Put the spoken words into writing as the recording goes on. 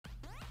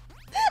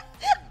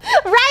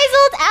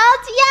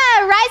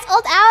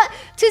ult out.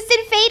 Twisted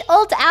Fate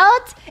ult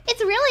out.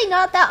 It's really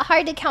not that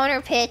hard to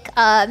counterpick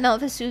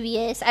Mount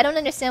Vesuvius. I don't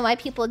understand why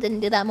people didn't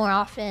do that more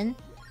often.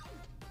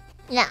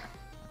 Yeah.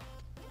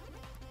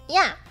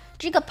 Yeah.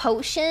 Drink a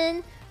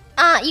potion.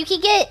 You can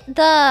get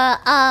the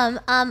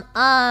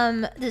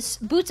this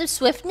Boots of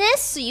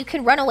Swiftness, so you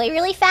can run away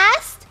really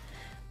fast.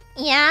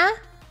 Yeah.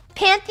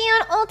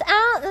 Pantheon ult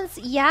out. That's,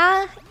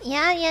 yeah.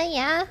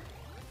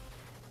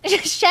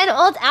 Shen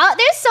ult out.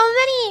 There's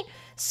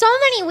so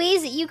many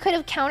ways that you could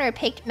have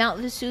counterpicked Mount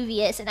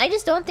Vesuvius, and I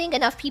just don't think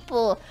enough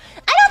people.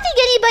 I don't think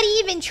anybody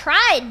even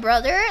tried,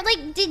 brother.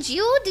 Like, did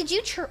you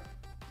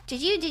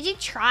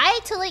try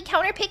to like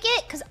counterpick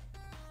it? Cause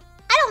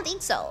I don't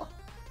think so.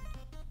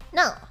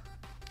 No.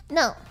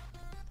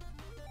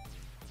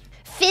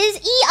 Fizz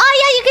E. Oh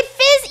yeah, you could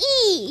Fizz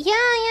E.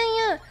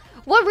 Yeah.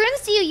 What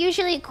runes do you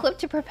usually equip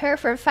to prepare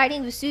for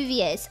fighting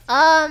Vesuvius?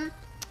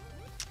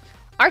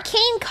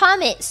 Arcane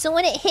Comet. So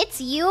when it hits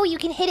you, you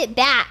can hit it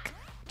back.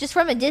 Just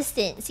from a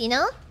distance, you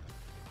know?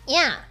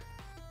 Yeah.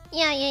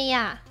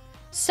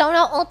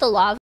 Sona ult the lava.